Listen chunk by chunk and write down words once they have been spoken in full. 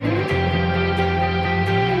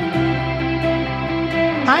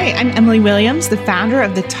Hi, I'm Emily Williams, the founder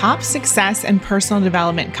of the top success and personal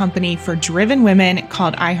development company for driven women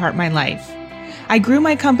called I Heart My Life. I grew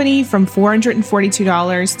my company from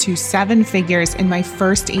 $442 to seven figures in my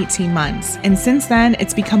first 18 months. And since then,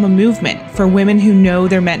 it's become a movement for women who know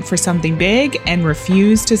they're meant for something big and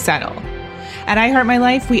refuse to settle. At I Heart My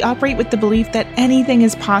Life, we operate with the belief that anything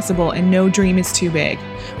is possible and no dream is too big.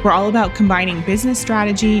 We're all about combining business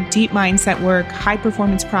strategy, deep mindset work, high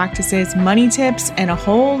performance practices, money tips, and a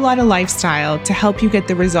whole lot of lifestyle to help you get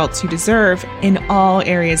the results you deserve in all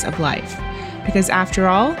areas of life. Because after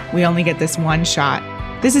all, we only get this one shot.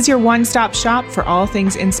 This is your one-stop shop for all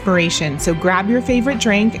things inspiration. So grab your favorite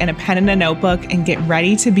drink and a pen and a notebook and get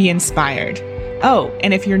ready to be inspired. Oh,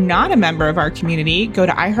 and if you're not a member of our community, go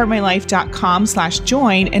to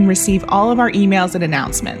iheartmylife.com/join and receive all of our emails and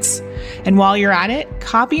announcements. And while you're at it,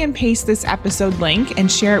 copy and paste this episode link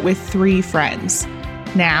and share it with 3 friends.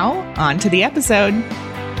 Now, on to the episode.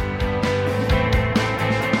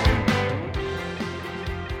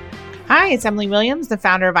 Hi, it's Emily Williams, the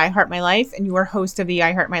founder of I Heart My Life and your host of the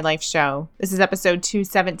I Heart My Life show. This is episode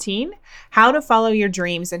 217, How to Follow Your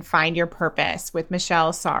Dreams and Find Your Purpose with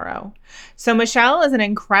Michelle Sorrow. So Michelle is an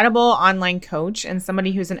incredible online coach and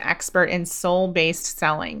somebody who's an expert in soul-based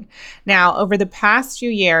selling. Now, over the past few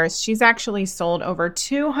years, she's actually sold over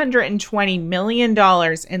 $220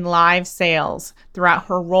 million in live sales throughout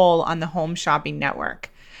her role on the Home Shopping Network.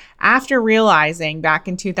 After realizing back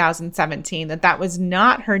in 2017 that that was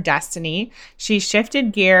not her destiny, she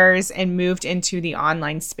shifted gears and moved into the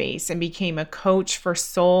online space and became a coach for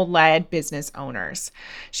soul-led business owners.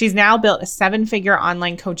 She's now built a 7-figure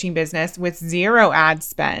online coaching business with 0 ad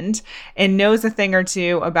spend and knows a thing or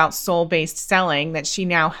two about soul-based selling that she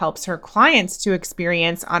now helps her clients to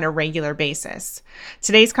experience on a regular basis.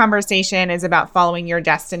 Today's conversation is about following your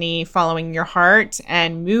destiny, following your heart,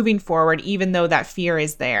 and moving forward even though that fear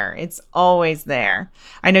is there. It's always there.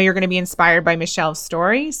 I know you're going to be inspired by Michelle's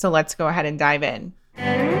story, so let's go ahead and dive in.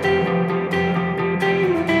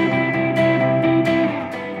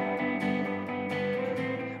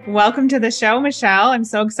 Welcome to the show, Michelle. I'm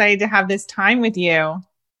so excited to have this time with you.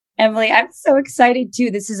 Emily, I'm so excited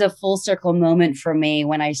too. This is a full circle moment for me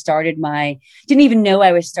when I started didn't even know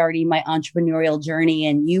I was starting my entrepreneurial journey,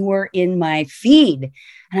 and you were in my feed.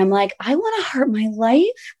 And I'm like, I want to heart my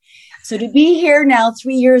life. So to be here now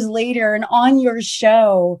 3 years later and on your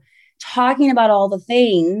show talking about all the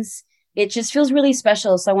things, it just feels really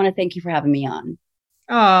special. So I want to thank you for having me on.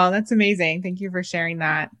 Oh, that's amazing. Thank you for sharing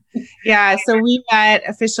that. Yeah, so we met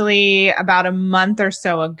officially about a month or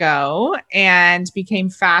so ago and became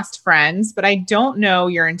fast friends, but I don't know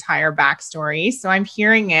your entire backstory. So I'm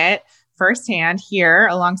hearing it firsthand here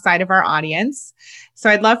alongside of our audience. So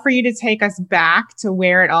I'd love for you to take us back to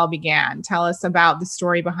where it all began. Tell us about the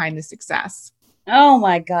story behind the success. Oh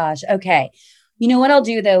my gosh. Okay. You know what I'll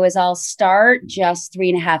do though is I'll start just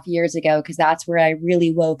 3.5 years ago, because that's where I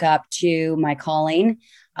really woke up to my calling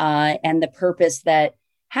and the purpose that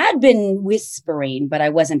had been whispering, but I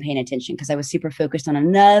wasn't paying attention because I was super focused on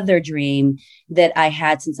another dream that I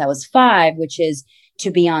had since I was 5, which is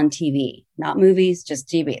to be on TV, not movies, just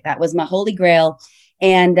TV. That was my holy grail.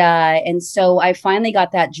 And so I finally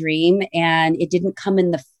got that dream, and it didn't come in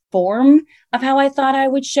the form of how I thought I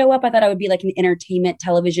would show up. I thought I would be like an entertainment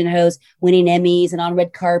television host, winning Emmys and on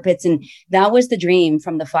red carpets. And that was the dream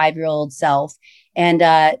from the 5-year-old self.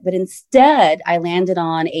 But instead I landed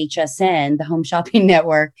on HSN, the Home Shopping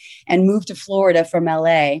Network, and moved to Florida from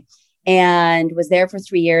LA and was there for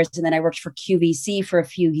 3 years. And then I worked for QVC for a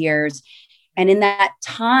few years. And in that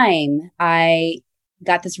time, I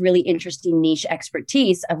got this really interesting niche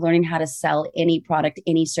expertise of learning how to sell any product,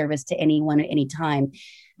 any service to anyone at any time.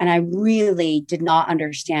 And I really did not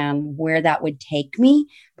understand where that would take me.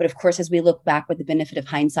 But of course, as we look back with the benefit of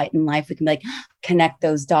hindsight in life, we can connect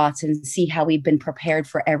those dots and see how we've been prepared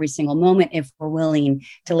for every single moment if we're willing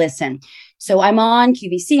to listen. So I'm on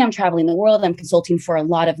QVC, I'm traveling the world, I'm consulting for a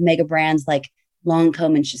lot of mega brands like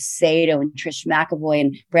Lancome and Shiseido and Trish McEvoy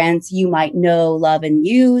and brands you might know, love, and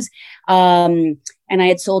use. And I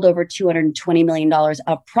had sold over $220 million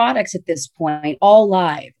of products at this point, all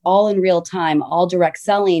live, all in real time, all direct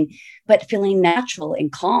selling, but feeling natural and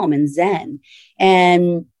calm and zen.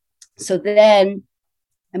 And so then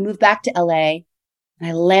I moved back to LA and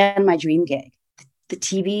I land my dream gig, the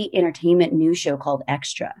TV entertainment news show called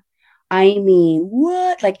Extra. I mean,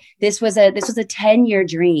 what? This was a 10-year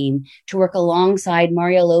dream to work alongside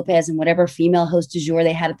Mario Lopez and whatever female host du jour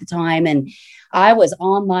they had at the time. And I was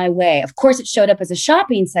on my way. Of course, it showed up as a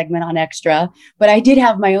shopping segment on Extra, but I did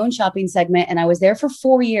have my own shopping segment, and I was there for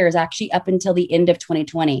 4 years, actually up until the end of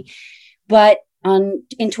 2020. But in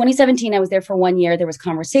 2017, I was there for 1 year. There was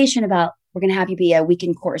conversation about we're going to have you be a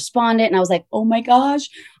weekend correspondent. And I was like, oh my gosh,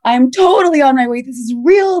 I'm totally on my way. This is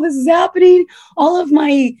real. This is happening. All of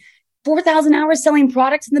my 4,000 hours selling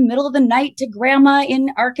products in the middle of the night to grandma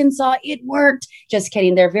in Arkansas. It worked. Just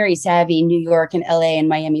kidding. They're very savvy New York and LA and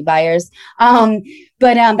Miami buyers. But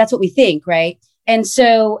that's what we think, right? And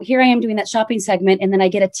so here I am doing that shopping segment. And then I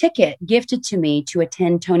get a ticket gifted to me to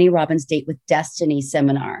attend Tony Robbins' Date with Destiny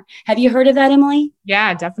seminar. Have you heard of that, Emily?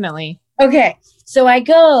 Yeah, definitely. Okay. So I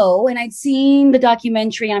go, and I'd seen the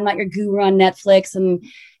documentary, I'm Not Your Guru on Netflix,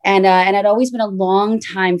 and I'd always been a long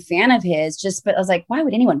time fan of his, but I was like, why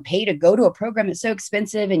would anyone pay to go to a program that's so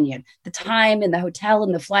expensive, and you know, the time and the hotel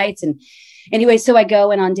and the flights? And anyway, so I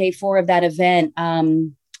go, and on day 4 of that event,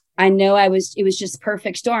 I know it was just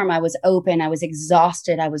perfect storm. I was open, I was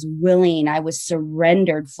exhausted, I was willing, I was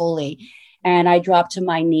surrendered fully. And I dropped to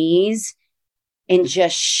my knees in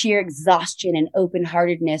just sheer exhaustion and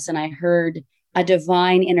open-heartedness. And I heard a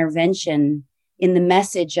divine intervention in the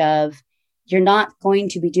message of, you're not going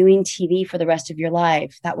to be doing TV for the rest of your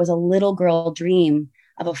life. That was a little girl dream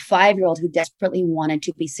of a 5-year-old who desperately wanted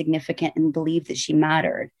to be significant and believed that she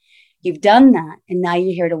mattered. You've done that, and now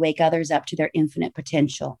you're here to wake others up to their infinite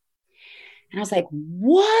potential. And I was like,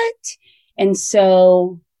 what? And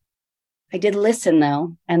so I did listen,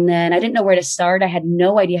 though. And then I didn't know where to start. I had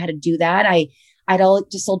no idea how to do that. I'd all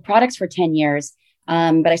just sold products for 10 years.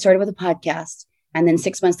 But I started with a podcast. And then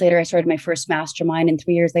 6 months later, I started my first mastermind. And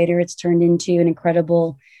 3 years later, it's turned into an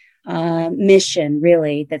incredible mission,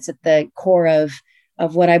 really, that's at the core of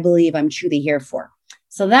what I believe I'm truly here for.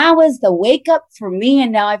 So that was the wake up for me.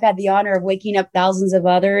 And now I've had the honor of waking up thousands of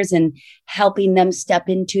others and helping them step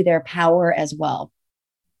into their power as well.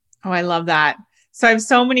 Oh, I love that. So I have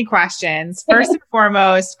so many questions. First and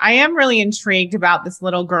foremost, I am really intrigued about this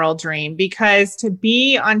little girl dream, because to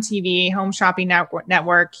be on TV, Home Shopping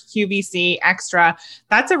Network, QVC, Extra,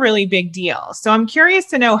 that's a really big deal. So I'm curious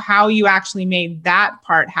to know how you actually made that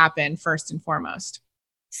part happen first and foremost.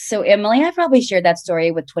 So Emily, I probably shared that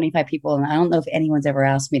story with 25 people, and I don't know if anyone's ever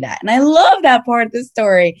asked me that. And I love that part of the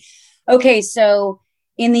story. Okay, so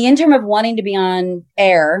in the interim of wanting to be on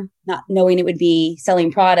air, not knowing it would be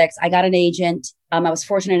selling products, I got an agent. I was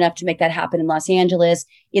fortunate enough to make that happen in Los Angeles.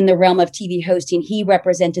 In the realm of TV hosting, he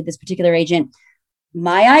represented this particular agent.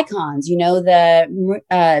 My icons,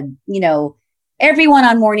 everyone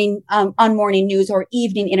on morning news or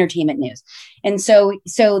evening entertainment news. And so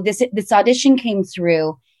this audition came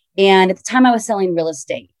through, and at the time I was selling real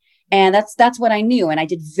estate. And that's what I knew. And I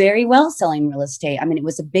did very well selling real estate. I mean, it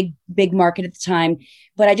was a big market at the time,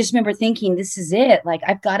 but I just remember thinking, this is it. Like,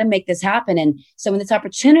 I've got to make this happen. And so when this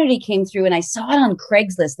opportunity came through, and I saw it on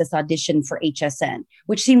Craigslist, this audition for HSN,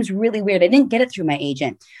 which seems really weird. I didn't get it through my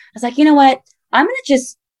agent. I was like, you know what? I'm going to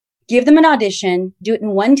just give them an audition, do it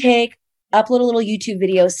in one take, upload a little YouTube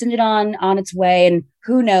video, send it on its way. And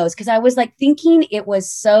who knows? Because I was like thinking it was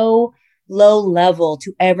so low level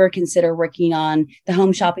to ever consider working on the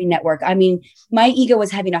Home Shopping Network. I mean, my ego was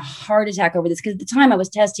having a heart attack over this, because at the time I was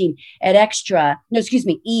testing at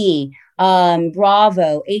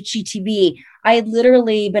Bravo, HGTV. I had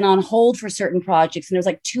literally been on hold for certain projects, and there was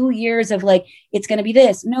like 2 years of like, it's going to be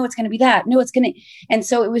this. No, it's going to be that. No, it's going to. And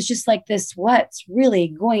so it was just like this, what's really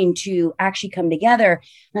going to actually come together? And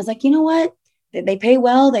I was like, you know what? They pay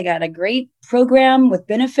well. They got a great program with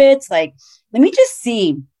benefits. Like, let me just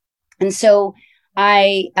see. And so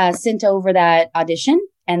I sent over that audition,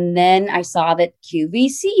 and then I saw that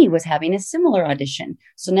QVC was having a similar audition.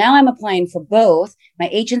 So now I'm applying for both. My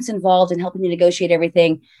agent's involved in helping me negotiate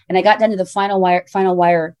everything. And I got down to the final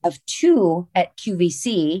wire of 2 at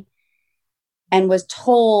QVC, and was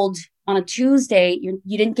told on a Tuesday,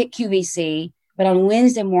 you didn't get QVC. But on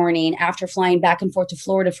Wednesday morning, after flying back and forth to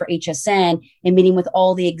Florida for HSN and meeting with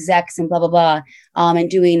all the execs and blah, blah, blah, and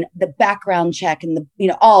doing the background check and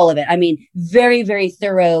all of it. I mean, very, very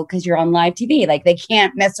thorough, because you're on live TV. Like, they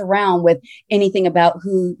can't mess around with anything about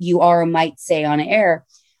who you are or might say on air.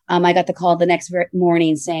 I got the call the next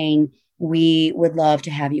morning saying, we would love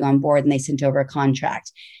to have you on board. And they sent over a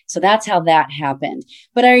contract. So that's how that happened.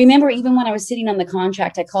 But I remember, even when I was sitting on the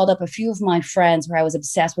contract, I called up a few of my friends where I was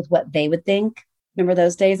obsessed with what they would think. Remember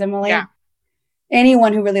those days, Emily? Yeah.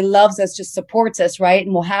 Anyone who really loves us just supports us, right?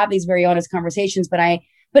 And we'll have these very honest conversations. But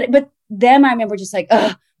them, I remember just like,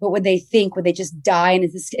 what would they think? Would they just die? And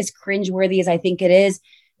is this as cringeworthy as I think it is?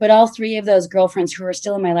 But all 3 of those girlfriends who are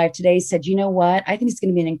still in my life today said, you know what? I think it's going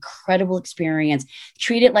to be an incredible experience.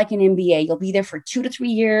 Treat it like an MBA. You'll be there for 2 to 3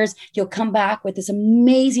 years. You'll come back with this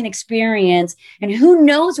amazing experience. And who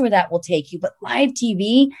knows where that will take you? But live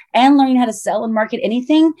TV and learning how to sell and market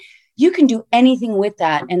anything, you can do anything with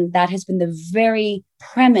that. And that has been the very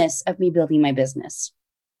premise of me building my business.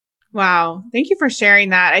 Wow. Thank you for sharing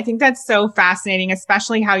that. I think that's so fascinating,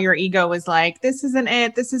 especially how your ego was like, this isn't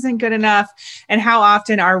it. This isn't good enough. And how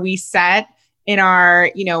often are we set in our,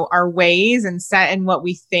 our ways and set in what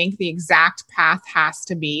we think the exact path has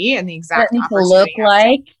to be and the exact opportunity to look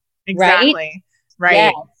like. Exactly. Right.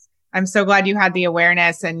 Yes. I'm so glad you had the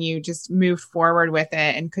awareness and you just moved forward with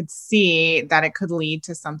it and could see that it could lead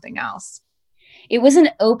to something else. It was an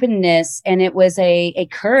openness and it was a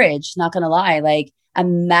courage, not going to lie, like a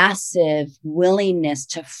massive willingness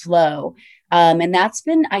to flow. And that's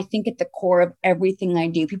been, I think, at the core of everything I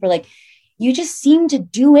do. People are like, you just seem to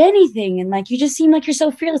do anything. And like, you just seem like you're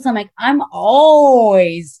so fearless. I'm like, I'm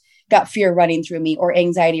always got fear running through me or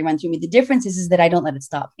anxiety running through me. The difference is that I don't let it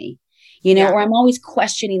stop me, or I'm always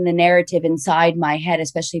questioning the narrative inside my head,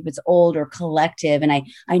 especially if it's old or collective. And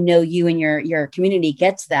I know you and your community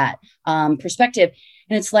gets that perspective.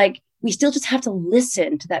 And it's like, we still just have to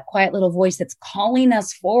listen to that quiet little voice that's calling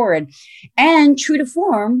us forward. And true to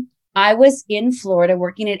form, I was in Florida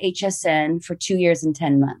working at HSN for 2 years and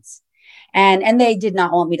 10 months. And they did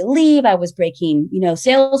not want me to leave. I was breaking,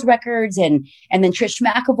 sales records. And then Trish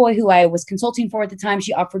McEvoy, who I was consulting for at the time,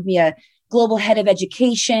 she offered me a global head of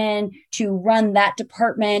education to run that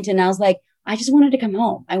department. And I was like, I just wanted to come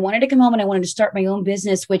home. I wanted to come home and I wanted to start my own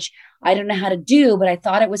business, which I don't know how to do, but I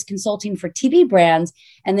thought it was consulting for TV brands.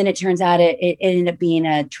 And then it turns out it ended up being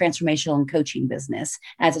a transformational and coaching business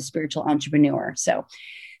as a spiritual entrepreneur. So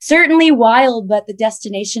certainly wild, but the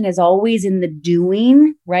destination is always in the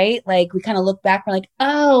doing, right? Like we kind of look back, we're like,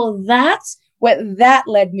 oh, that's what that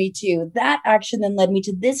led me to. That action then led me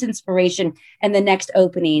to this inspiration and the next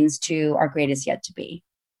openings to our greatest yet to be.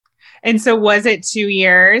 And so was it 2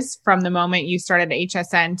 years from the moment you started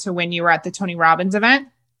HSN to when you were at the Tony Robbins event?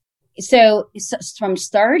 So from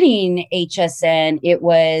starting HSN, it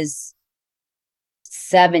was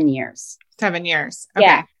 7 years. 7 years. Okay.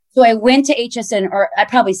 Yeah. So I went to HSN, or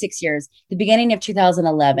probably 6 years, the beginning of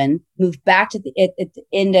 2011, moved back to at the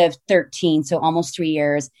end of 13, so almost 3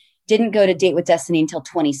 years. Didn't go to Date with Destiny until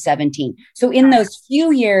 2017. So in those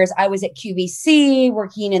few years, I was at QVC,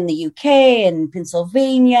 working in the UK and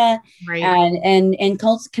Pennsylvania, right. and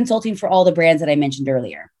consulting for all the brands that I mentioned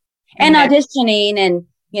earlier, and auditioning, and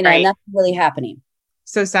right. Nothing really happening.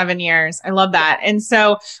 So 7 years. I love that. And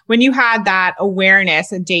so when you had that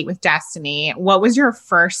awareness at Date with Destiny, what was your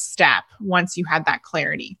first step once you had that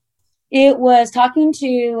clarity? It was talking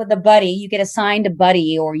to the buddy. You get assigned a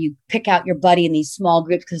buddy, or you pick out your buddy in these small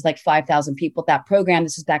groups because like 5,000 people at that program.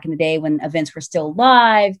 This was back in the day when events were still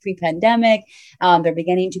live, pre-pandemic. They're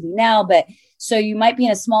beginning to be now. But so you might be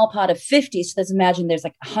in a small pod of 50. So let's imagine there's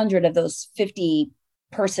like 100 of those 50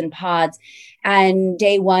 person pods. And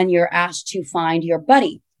day one, you're asked to find your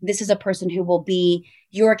buddy. This is a person who will be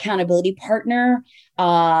your accountability partner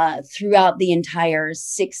throughout the entire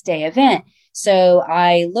 6-day event. So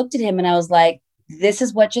I looked at him and I was like, this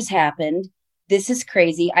is what just happened. This is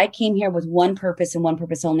crazy. I came here with one purpose and one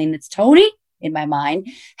purpose only, and it's Tony, in my mind,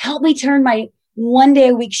 help me turn my 1 day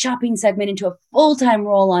a week shopping segment into a full-time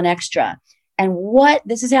role on Extra. And what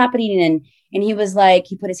this is happening. And he was like,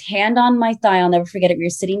 he put his hand on my thigh. I'll never forget it. We were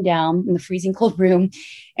sitting down in the freezing cold room.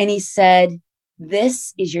 And he said,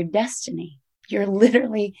 this is your destiny. You're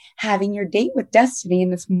literally having your date with destiny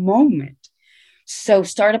in this moment. So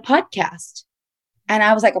start a podcast. And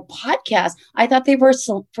I was like, a podcast? I thought they were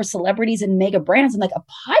for celebrities and mega brands. I'm like, a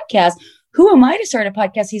podcast? Who am I to start a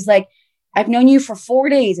podcast? He's like, I've known you for 4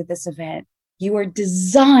 days at this event. You are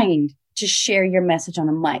designed to share your message on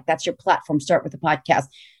a mic. That's your platform. Start with a podcast.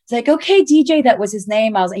 It's like, okay, DJ, that was his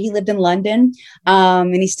name. He lived in London,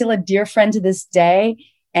 and he's still a dear friend to this day.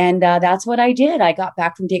 And that's what I did. I got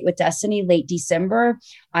back from Date with Destiny late December.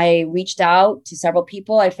 I reached out to several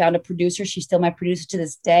people. I found a producer. She's still my producer to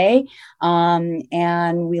this day.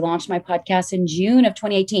 And we launched my podcast in June of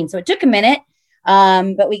 2018. So it took a minute,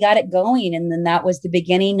 but we got it going. And then that was the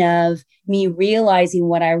beginning of me realizing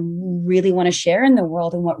what I really want to share in the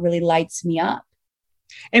world and what really lights me up.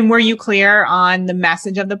 And were you clear on the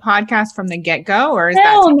message of the podcast from the get-go, or is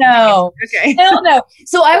Hell no. Okay. Hell no.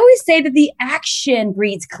 So I always say that the action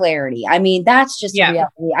breeds clarity. I mean, that's just a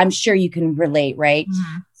reality. I'm sure you can relate, right?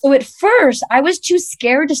 Mm-hmm. So at first, I was too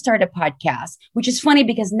scared to start a podcast, which is funny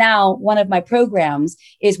because now one of my programs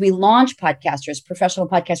is we launch podcasters, professional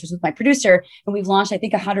podcasters with my producer. And we've launched, I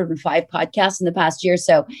think, 105 podcasts in the past year.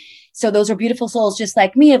 So those are beautiful souls just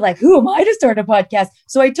like me of like, who am I to start a podcast?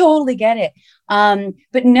 So I totally get it.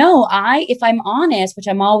 But no, if I'm honest, which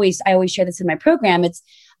I always share this in my program,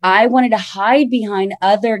 I wanted to hide behind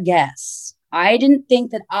other guests. I didn't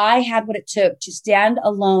think that I had what it took to stand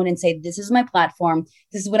alone and say, this is my platform.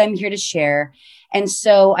 This is what I'm here to share. And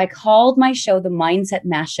so I called my show the Mindset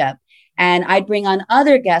Mashup. And I'd bring on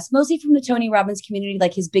other guests, mostly from the Tony Robbins community,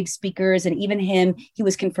 like his big speakers. And even him, he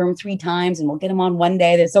was confirmed 3 times, and we'll get him on one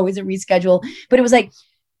day. There's always a reschedule. But it was like,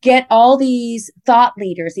 get all these thought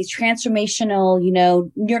leaders, these transformational,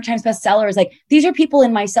 New York Times bestsellers. Like, these are people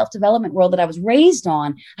in my self-development world that I was raised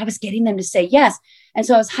on. I was getting them to say yes. And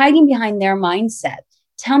so I was hiding behind their mindset.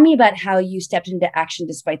 Tell me about how you stepped into action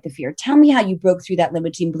despite the fear. Tell me how you broke through that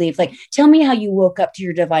limiting belief. Like, tell me how you woke up to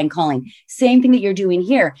your divine calling. Same thing that you're doing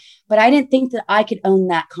here. But I didn't think that I could own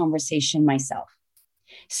that conversation myself.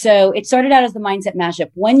 So it started out as the Mindset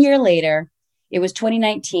Mashup. 1 year later, it was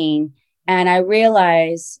 2019. And I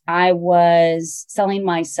realized I was selling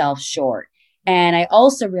myself short. And I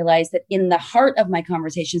also realized that in the heart of my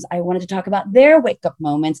conversations, I wanted to talk about their wake up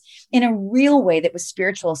moments in a real way that was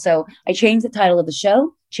spiritual. So I changed the title of the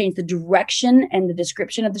show, changed the direction and the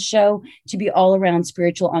description of the show to be all around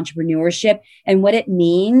spiritual entrepreneurship and what it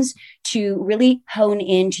means to really hone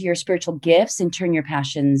into your spiritual gifts and turn your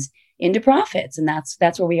passions into profits. And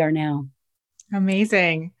that's where we are now.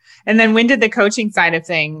 Amazing. And then when did the coaching side of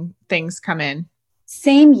things come in?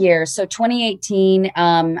 Same year. So 2018,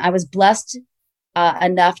 I was blessed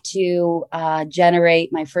enough to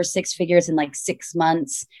generate my first 6 figures in like 6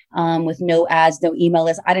 months with no ads, no email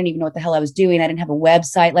list. I didn't even know what the hell I was doing. I didn't have a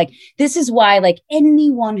website. Like, this is why, like,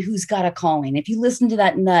 anyone who's got a calling, if you listen to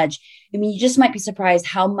that nudge, I mean, you just might be surprised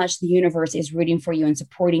how much the universe is rooting for you and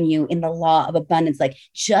supporting you in the law of abundance. Like,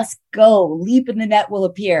 just go, leap and the net will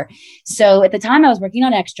appear. So at the time I was working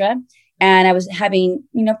on Extra, and I was having,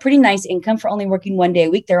 pretty nice income for only working 1 day a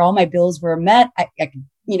week. There, all my bills were met. I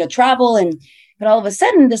could, travel. But all of a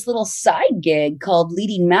sudden, this little side gig called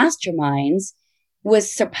Leading Masterminds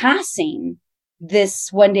was surpassing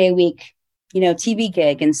this 1 day a week, TV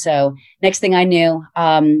gig. And so next thing I knew,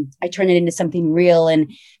 I turned it into something real.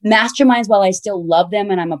 And masterminds, while I still love them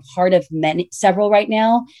and I'm a part of several right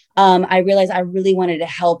now, I realized I really wanted to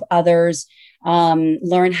help others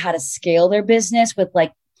learn how to scale their business with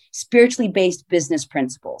like spiritually based business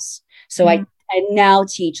principles. So I now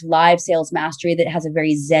teach live sales mastery that has a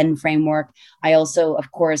very Zen framework. I also,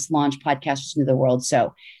 of course, launch podcasters into the world.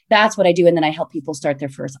 So that's what I do. And then I help people start their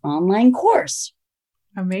first online course.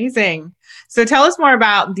 Amazing. So tell us more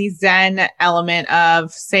about the Zen element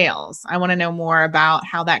of sales. I want to know more about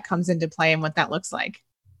how that comes into play and what that looks like.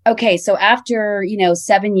 Okay. So after,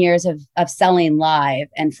 7 years of selling live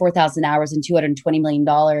and 4,000 hours and $220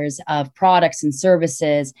 million of products and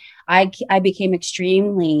services, I became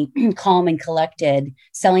extremely calm and collected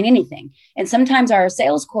selling anything. And sometimes our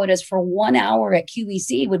sales quotas for 1 hour at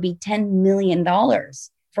QVC would be $10 million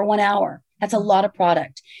for 1 hour. That's a lot of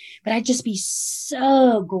product, but I'd just be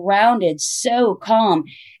so grounded, so calm.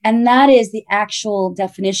 And that is the actual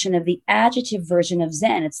definition of the adjective version of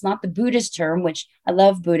Zen. It's not the Buddhist term, which I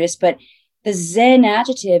love Buddhist, but the Zen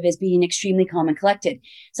adjective is being extremely calm and collected.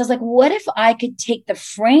 So I was like, what if I could take the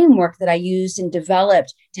framework that I used and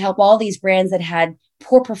developed to help all these brands that had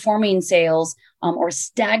poor performing sales or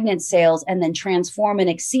stagnant sales and then transform and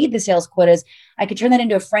exceed the sales quotas? I could turn that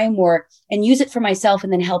into a framework and use it for myself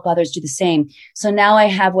and then help others do the same. So now I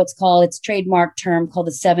have what's called, it's trademark term called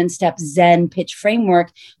the 7-step Zen pitch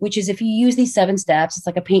framework, which is if you use these 7 steps, it's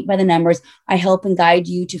like a paint by the numbers. I help and guide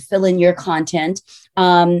you to fill in your content.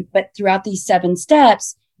 But throughout these 7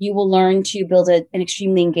 steps, you will learn to build an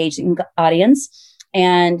extremely engaging audience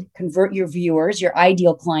and convert your viewers, your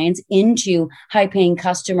ideal clients, into high-paying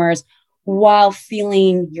customers while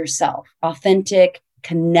feeling yourself, authentic,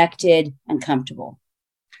 connected, and comfortable.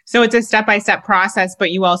 So it's a step-by-step process,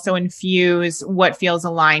 but you also infuse what feels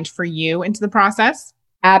aligned for you into the process?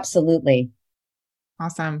 Absolutely.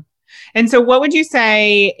 Awesome. And so what would you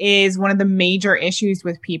say is one of the major issues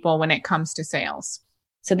with people when it comes to sales?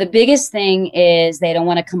 So the biggest thing is they don't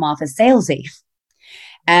want to come off as salesy.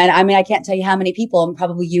 And I mean, I can't tell you how many people, and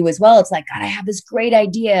probably you as well, it's like, God, I have this great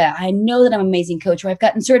idea. I know that I'm an amazing coach, or I've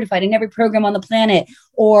gotten certified in every program on the planet,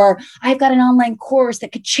 or I've got an online course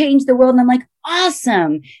that could change the world. And I'm like,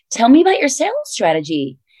 awesome. Tell me about your sales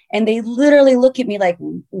strategy. And they literally look at me like,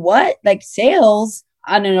 what? Like sales?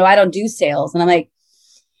 I don't know. I don't do sales. And I'm like,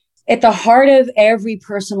 at the heart of every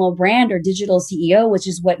personal brand or digital CEO, which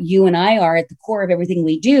is what you and I are at the core of everything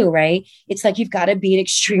we do, right? It's like, you've got to be an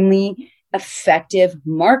extremely effective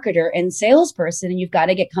marketer and salesperson, and you've got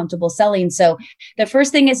to get comfortable selling. So the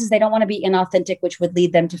first thing is they don't want to be inauthentic, which would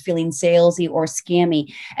lead them to feeling salesy or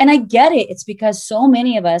scammy. And I get it. It's because so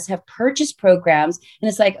many of us have purchased programs and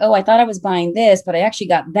it's like, oh, I thought I was buying this, but I actually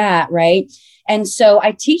got that, right? And so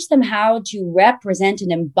I teach them how to represent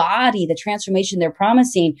and embody the transformation they're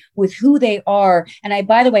promising with who they are. And I,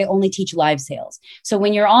 by the way, only teach live sales. So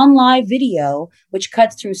when you're on live video, which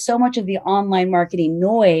cuts through so much of the online marketing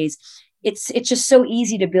noise, it's just so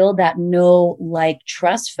easy to build that know, like,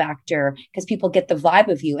 trust factor because people get the vibe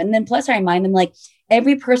of you. And then plus I remind them, like,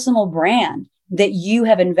 every personal brand that you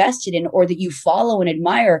have invested in or that you follow and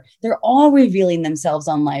admire, they're all revealing themselves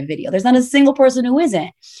on live video. There's not a single person who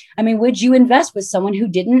isn't. I mean, would you invest with someone who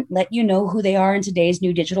didn't let you know who they are in today's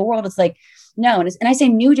new digital world? It's like, no. And I say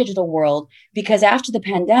new digital world because after the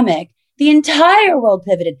pandemic, the entire world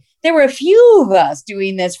pivoted. There were a few of us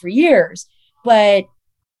doing this for years, but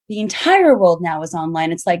the entire world now is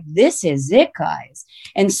online. It's like, this is it, guys.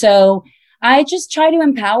 And so I just try to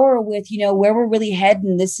empower with, where we're really heading.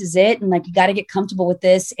 And this is it. And like, you got to get comfortable with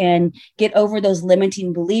this and get over those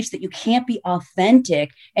limiting beliefs that you can't be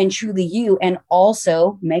authentic and truly you and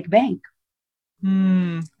also make bank.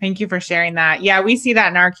 Thank you for sharing that. Yeah, we see that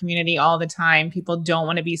in our community all the time. People don't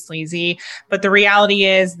want to be sleazy, but the reality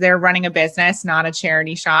is they're running a business, not a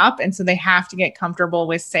charity shop. And so they have to get comfortable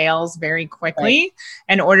with sales very quickly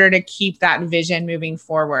in order to keep that vision moving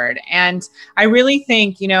forward. And I really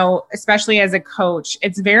think, especially as a coach,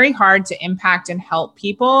 it's very hard to impact and help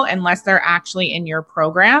people unless they're actually in your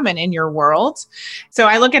program and in your world. So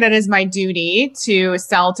I look at it as my duty to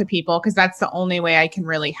sell to people because that's the only way I can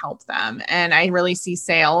really help them. And I really see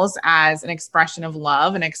sales as an expression of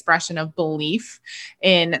love, an expression of belief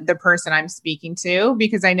in the person I'm speaking to,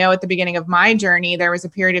 because I know at the beginning of my journey, there was a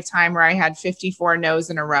period of time where I had 54 no's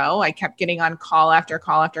in a row. I kept getting on call after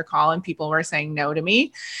call after call, and people were saying no to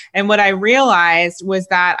me. And what I realized was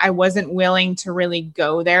that I wasn't willing to really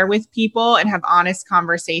go there with people and have honest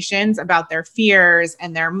conversations about their fears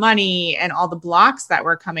and their money and all the blocks that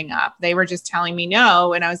were coming up. They were just telling me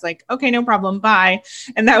no. And I was like, okay, no problem. Bye.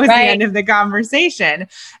 And that was the end of the conversation.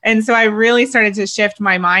 And so I really started to shift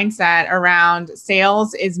my mindset around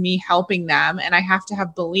sales is me helping them. And I have to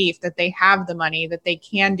have belief that they have the money, that they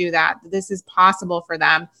can do that this is possible for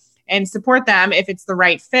them, and support them if it's the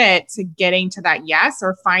right fit to getting to that yes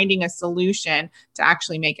or finding a solution to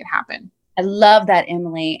actually make it happen. I love that,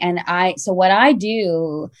 Emily. And so what I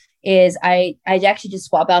do is I actually just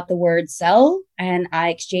swap out the word sell and I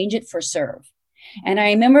exchange it for serve. And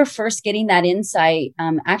I remember first getting that insight,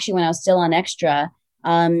 actually when I was still on Extra,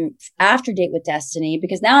 after Date with Destiny,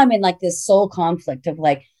 because now I'm in like this soul conflict of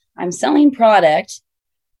like, I'm selling product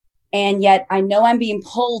and yet I know I'm being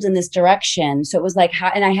pulled in this direction. So it was like,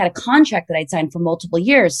 and I had a contract that I'd signed for multiple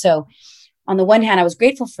years. So on the one hand, I was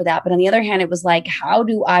grateful for that. But on the other hand, it was like, how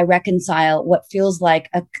do I reconcile what feels like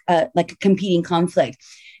a competing conflict?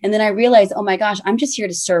 And then I realized, oh my gosh, I'm just here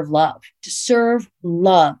to serve love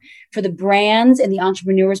for the brands and the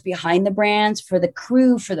entrepreneurs behind the brands, for the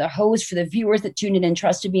crew, for the host, for the viewers that tuned in and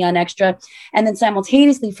trusted me on Extra. And then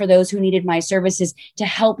simultaneously for those who needed my services to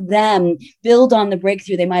help them build on the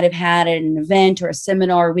breakthrough they might have had at an event or a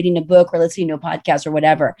seminar, or reading a book or listening to a podcast or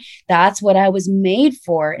whatever. That's what I was made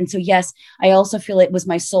for. And so, yes, I also feel it was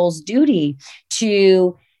my soul's duty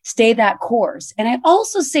to stay that course. And I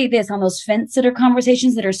also say this on those fence sitter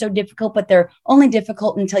conversations that are so difficult, but they're only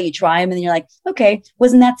difficult until you try them. And then you're like, okay,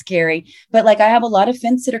 wasn't that scary? But like, I have a lot of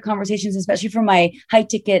fence sitter conversations, especially for my high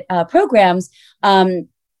ticket programs. And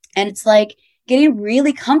it's like getting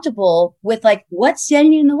really comfortable with like, what's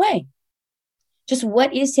standing in the way? Just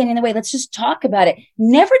what is standing in the way? Let's just talk about it.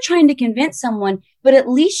 Never trying to convince someone, but at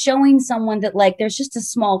least showing someone that like, there's just a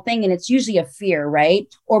small thing and it's usually a fear, right?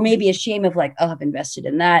 Or maybe a shame of like, oh, I've invested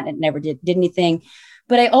in that and it never did anything.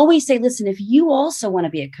 But I always say, listen, if you also want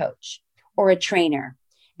to be a coach or a trainer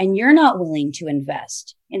and you're not willing to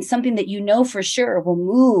invest in something that you know for sure will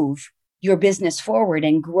move your business forward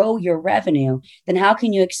and grow your revenue, then how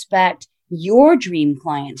can you expect your dream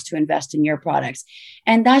clients to invest in your products?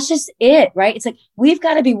 And that's just it, right? It's like, we've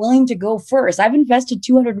got to be willing to go first. I've invested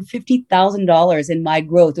 $250,000 in my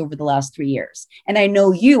growth over the last 3 years. And I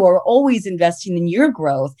know you are always investing in your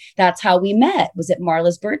growth. That's how we met, was at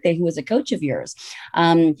Marla's birthday, who was a coach of yours.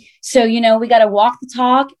 So, we got to walk the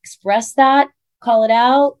talk, express that, call it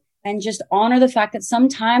out, and just honor the fact that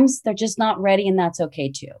sometimes they're just not ready, and that's okay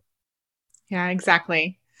too. Yeah,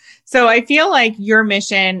 exactly. So I feel like your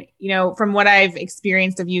mission, from what I've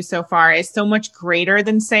experienced of you so far, is so much greater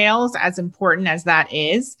than sales, as important as that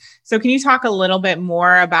is. So can you talk a little bit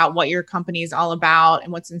more about what your company is all about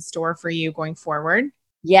and what's in store for you going forward?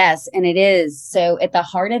 Yes, and it is. So at the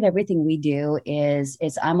heart of everything we do is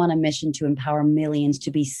I'm on a mission to empower millions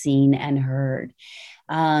to be seen and heard.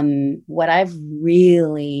 What I've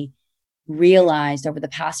really realized over the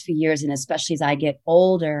past few years, and especially as I get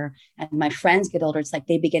older and my friends get older, it's like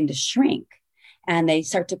they begin to shrink and they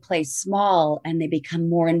start to play small and they become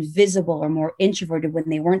more invisible or more introverted when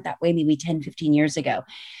they weren't that way maybe 10, 15 years ago.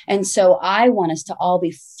 And so I want us to all be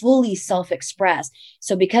fully self-expressed.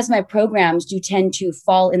 So because my programs do tend to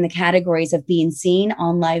fall in the categories of being seen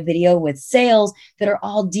on live video with sales that are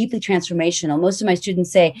all deeply transformational. Most of my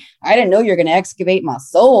students say, I didn't know you're going to excavate my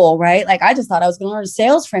soul, right? Like I just thought I was going to learn a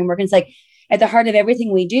sales framework. And it's like, at the heart of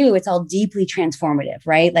everything we do, it's all deeply transformative,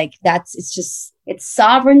 right? Like it's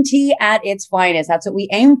sovereignty at its finest. That's what we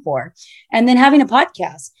aim for. And then having a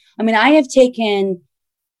podcast. I mean, I have taken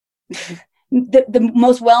the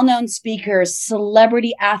most well-known speakers,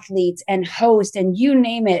 celebrity athletes and hosts, and you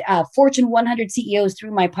name it, Fortune 100 CEOs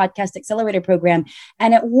through my podcast accelerator program.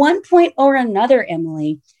 And at one point or another,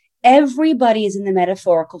 Emily, everybody is in the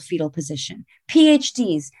metaphorical fetal position.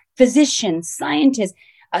 PhDs, physicians, scientists,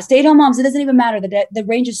 stay-at-home moms, it doesn't even matter. The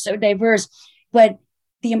range is so diverse, but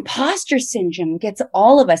the imposter syndrome gets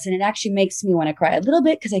all of us. And it actually makes me want to cry a little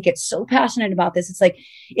bit because I get so passionate about this. It's like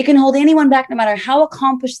it can hold anyone back no matter how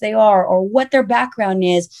accomplished they are or what their background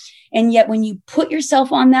is. And yet when you put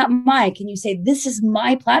yourself on that mic and you say, this is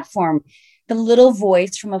my platform, the little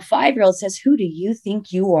voice from a 5-year-old says, who do you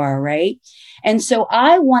think you are? Right. And so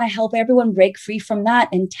I want to help everyone break free from that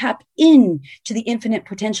and tap in to the infinite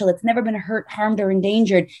potential that's never been hurt, harmed, or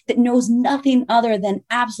endangered, that knows nothing other than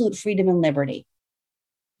absolute freedom and liberty.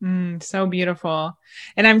 So beautiful.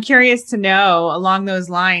 And I'm curious to know along those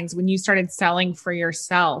lines, when you started selling for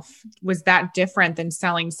yourself, was that different than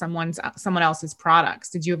selling someone else's products?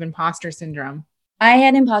 Did you have imposter syndrome? I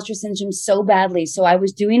had imposter syndrome so badly. So I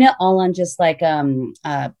was doing it all on just like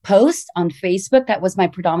post on Facebook. That was my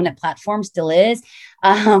predominant platform, still is.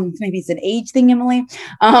 Maybe it's an age thing, Emily.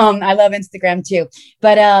 I love Instagram too.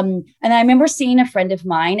 But and I remember seeing a friend of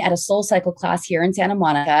mine at a Soul Cycle class here in Santa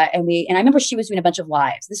Monica. And I remember she was doing a bunch of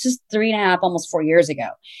lives. This was 3.5, almost 4 years ago.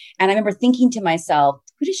 And I remember thinking to myself,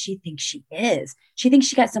 who does she think she is? She thinks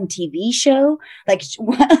she got some TV show. Like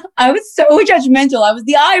I was so judgmental. I was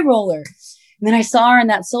the eye roller. And then I saw her in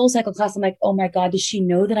that Soul Cycle class. I'm like, oh my God, does she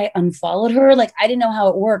know that I unfollowed her? Like, I didn't know how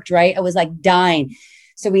it worked, right? I was like dying.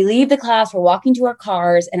 So we leave the class, we're walking to our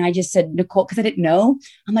cars. And I just said, Nicole, because I didn't know.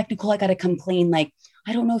 I'm like, Nicole, I got to come clean. Like,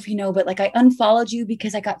 I don't know if you know, but like I unfollowed you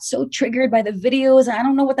because I got so triggered by the videos. And I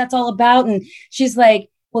don't know what that's all about. And she's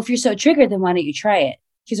like, well, if you're so triggered, then why don't you try it?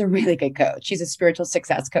 She's a really good coach. She's a spiritual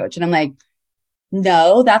success coach. And I'm like,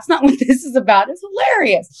 no, that's not what this is about. It's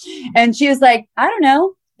hilarious. And she was like, I don't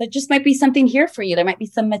know. There just might be something here for you. There might be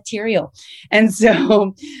some material. And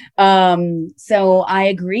so, so I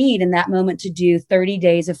agreed in that moment to do 30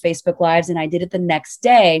 days of Facebook Lives. And I did it the next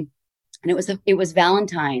day. And it was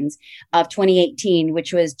Valentine's of 2018,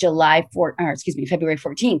 which was February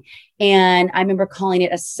 14th. And I remember calling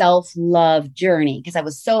it a self-love journey because I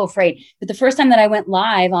was so afraid. But the first time that I went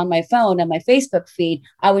live on my phone, on my Facebook feed,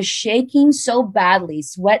 I was shaking so badly,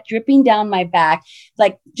 sweat dripping down my back,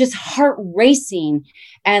 like just heart racing.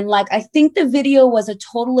 And like, I think the video was a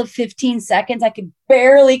total of 15 seconds. I could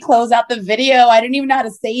barely close out the video. I didn't even know how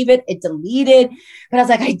to save it. It deleted, but I was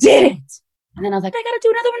like, I did it. And then I was like, I got to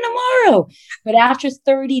do another one tomorrow. But after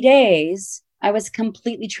 30 days, I was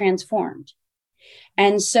completely transformed.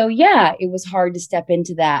 And so, yeah, it was hard to step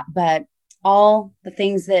into that. But all the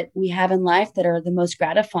things that we have in life that are the most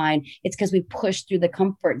gratifying, it's because we push through the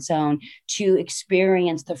comfort zone to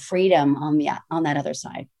experience the freedom on that other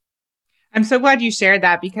side. I'm so glad you shared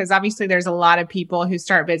that because obviously there's a lot of people who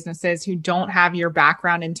start businesses who don't have your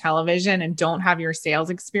background in television and don't have your sales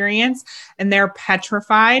experience, and they're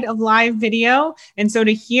petrified of live video. And so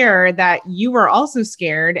to hear that you were also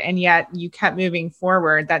scared and yet you kept moving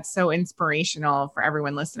forward, that's so inspirational for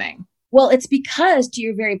everyone listening. Well, it's because, to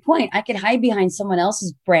your very point, I could hide behind someone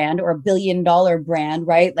else's brand or $1 billion brand,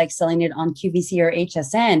 right? Like selling it on QVC or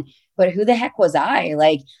HSN. But who the heck was I?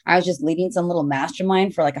 Like, I was just leading some little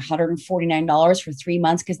mastermind for like $149 for 3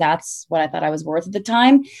 months because that's what I thought I was worth at the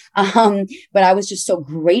time. But I was just so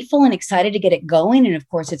grateful and excited to get it going. And of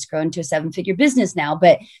course, it's grown to a 7-figure business now.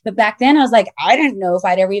 But back then, I was like, I didn't know if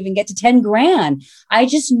I'd ever even get to 10 grand. I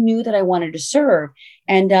just knew that I wanted to serve.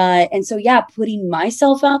 And so, yeah, putting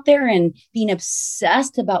myself out there and being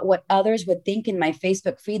obsessed about what others would think in my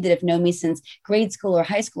Facebook feed that have known me since grade school or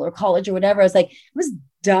high school or college or whatever. I was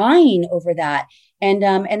dying over that.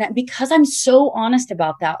 And because I'm so honest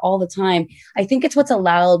about that all the time, I think it's what's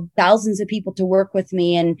allowed thousands of people to work with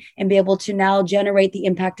me and be able to now generate the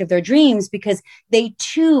impact of their dreams, because they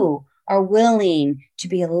too are willing to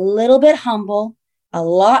be a little bit humble, a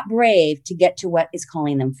lot brave to get to what is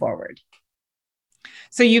calling them forward.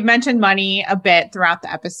 So you've mentioned money a bit throughout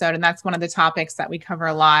the episode, and that's one of the topics that we cover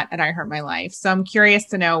a lot at I Heart My Life. So I'm curious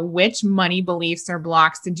to know, which money beliefs or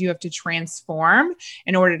blocks did you have to transform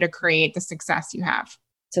in order to create the success you have?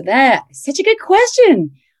 So that's such a good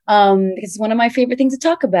question. Because it's one of my favorite things to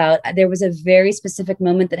talk about. There was a very specific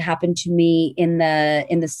moment that happened to me in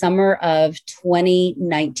the summer of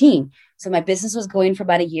 2019. So my business was going for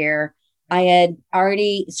about a year. I had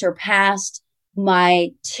already surpassed my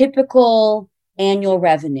typical annual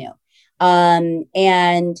revenue. And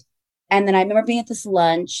then I remember being at this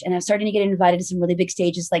lunch, and I was starting to get invited to some really big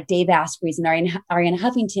stages like Dave Asprey's and Arianna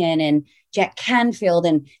Huffington and Jack Canfield.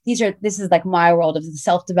 And this is like my world of the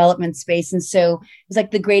self-development space. And so it was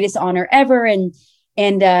like the greatest honor ever.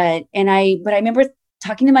 But I remember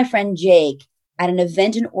talking to my friend Jake at an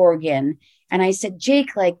event in Oregon. And I said,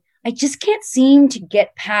 Jake, like, I just can't seem to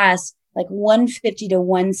get past like 150 to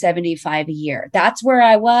 175 a year. That's where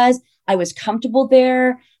I was. I was comfortable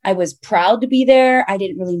there. I was proud to be there. I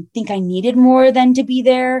didn't really think I needed more than to be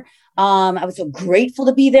there. I was so grateful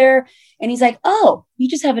to be there. And he's like, oh, you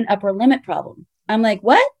just have an upper limit problem. I'm like,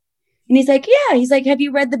 what? And he's like, yeah. He's like, have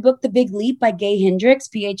you read the book, The Big Leap by Gay Hendricks,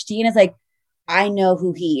 PhD? And I was like, I know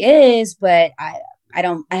who he is, but I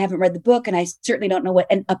haven't read the book, and I certainly don't know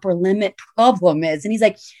what an upper limit problem is. And he's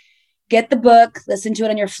like, get the book, listen to it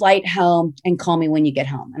on your flight home, and call me when you get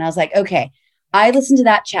home. And I was like, okay. I listened to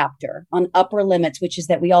that chapter on upper limits, which is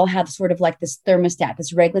that we all have sort of like this thermostat,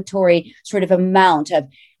 this regulatory sort of amount of,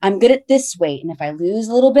 I'm good at this weight. And if I lose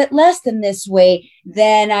a little bit less than this weight,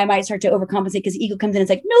 then I might start to overcompensate, because ego comes in and it's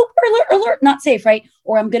like, nope, alert, not safe, right?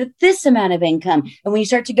 Or I'm good at this amount of income. And when you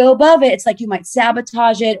start to go above it, it's like you might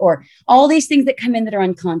sabotage it, or all these things that come in that are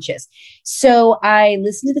unconscious. So I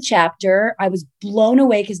listened to the chapter. I was blown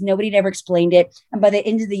away because nobody had ever explained it. And by the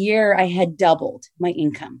end of the year, I had doubled my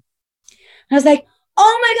income. I was like,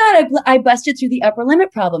 oh my God, I busted through the upper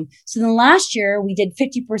limit problem. So then last year we did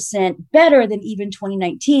 50% better than even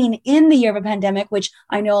 2019 in the year of a pandemic, which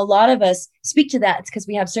I know a lot of us speak to that. It's because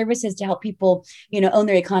we have services to help people, own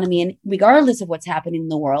their economy, and regardless of what's happening in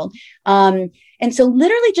the world. And so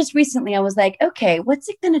literally just recently I was like, okay, what's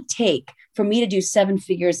it going to take for me to do 7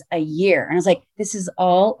 figures a year? And I was like, this is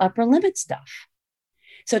all upper limit stuff.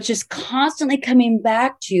 So it's just constantly coming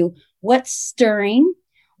back to what's stirring.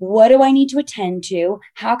 What do I need to attend to?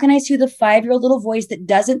 How can I soothe the 5-year-old little voice that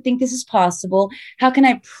doesn't think this is possible? How can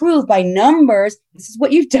I prove by numbers, this is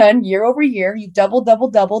what you've done year over year. You've doubled.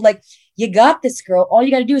 Like, you got this, girl. All you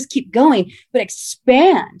got to do is keep going, but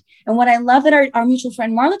expand. And what I love that our mutual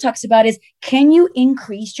friend Marla talks about is, can you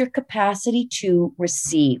increase your capacity to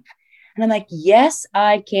receive? And I'm like, yes,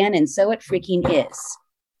 I can. And so it freaking is.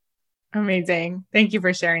 Amazing. Thank you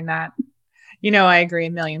for sharing that. I agree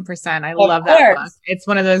 1,000,000%. I love that book. It's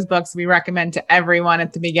one of those books we recommend to everyone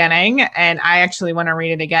at the beginning. And I actually want to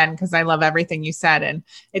read it again because I love everything you said. And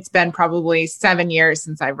it's been probably 7 years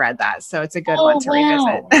since I've read that. So it's a good one to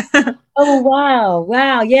revisit. Oh, wow.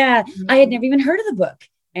 Wow. Yeah. I had never even heard of the book,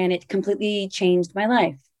 and it completely changed my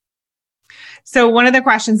life. So one of the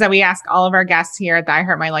questions that we ask all of our guests here at the I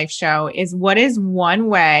Heart My Life show is, what is one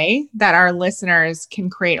way that our listeners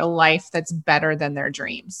can create a life that's better than their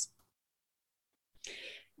dreams?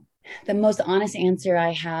 The most honest answer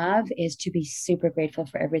I have is to be super grateful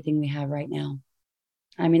for everything we have right now.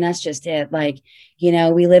 I mean, that's just it. Like, we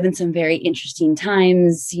live in some very interesting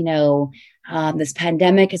times. This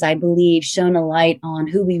pandemic has, I believe, shown a light on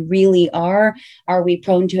who we really are. Are we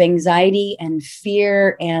prone to anxiety and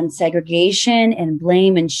fear and segregation and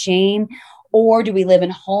blame and shame? Or do we live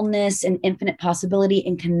in wholeness and infinite possibility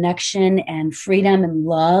and connection and freedom and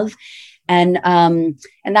love? And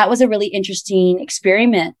that was a really interesting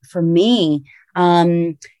experiment for me.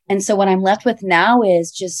 And so what I'm left with now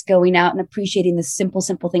is just going out and appreciating the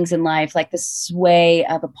simple things in life, like the sway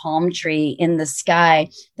of a palm tree in the sky,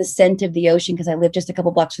 the scent of the ocean, because I live just a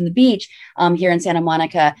couple blocks from the beach here in Santa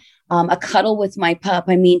Monica, a cuddle with my pup.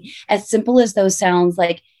 I mean, as simple as those sounds,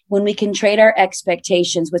 like when we can trade our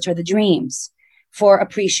expectations, which are the dreams, for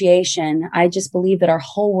appreciation, I just believe that our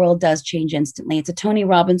whole world does change instantly. It's a Tony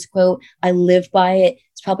Robbins quote. I live by it.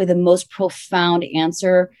 It's probably the most profound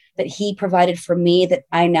answer that he provided for me that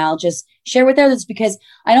I now just share with others, because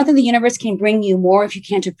I don't think the universe can bring you more if you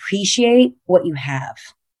can't appreciate what you have.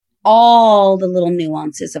 All the little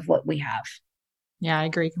nuances of what we have. Yeah, I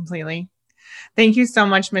agree completely. Thank you so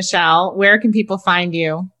much, Michelle. Where can people find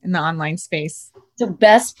you in the online space? So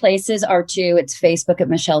best places are two. It's Facebook at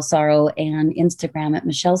Michelle Sorrow and Instagram at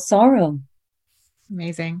Michelle Sorrow.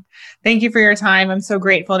 Amazing. Thank you for your time. I'm so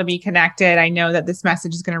grateful to be connected. I know that this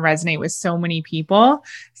message is going to resonate with so many people.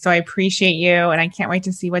 So I appreciate you and I can't wait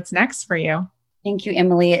to see what's next for you. Thank you,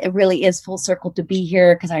 Emily. It really is full circle to be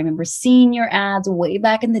here because I remember seeing your ads way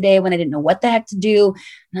back in the day when I didn't know what the heck to do.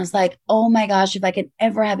 And I was like, oh my gosh, if I could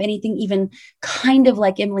ever have anything even kind of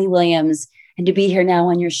like Emily Williams, and to be here now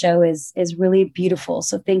on your show is really beautiful.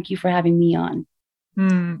 So thank you for having me on.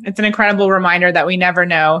 It's an incredible reminder that we never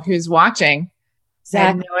know who's watching. Exactly. I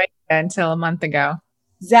had no idea until a month ago.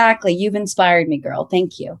 Exactly. You've inspired me, girl.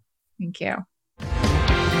 Thank you. Thank you.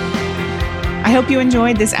 I hope you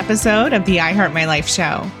enjoyed this episode of the I Heart My Life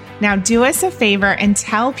show. Now do us a favor and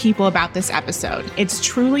tell people about this episode. It's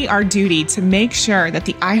truly our duty to make sure that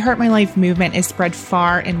the I Heart My Life movement is spread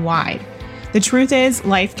far and wide. The truth is,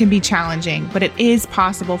 life can be challenging, but it is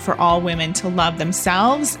possible for all women to love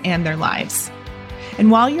themselves and their lives.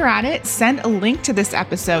 And while you're at it, send a link to this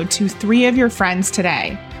episode to 3 of your friends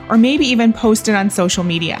today, or maybe even post it on social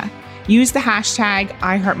media. Use the hashtag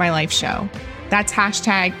 #IHeartMyLifeShow. That's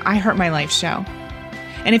hashtag #IHeartMyLifeShow.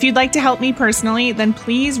 And if you'd like to help me personally, then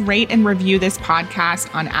please rate and review this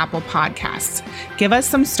podcast on Apple Podcasts. Give us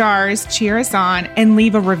some stars, cheer us on, and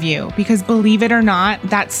leave a review, because believe it or not,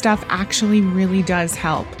 that stuff actually really does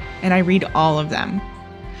help. And I read all of them.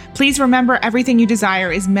 Please remember, everything you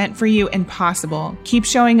desire is meant for you and possible. Keep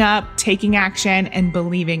showing up, taking action, and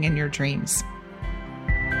believing in your dreams.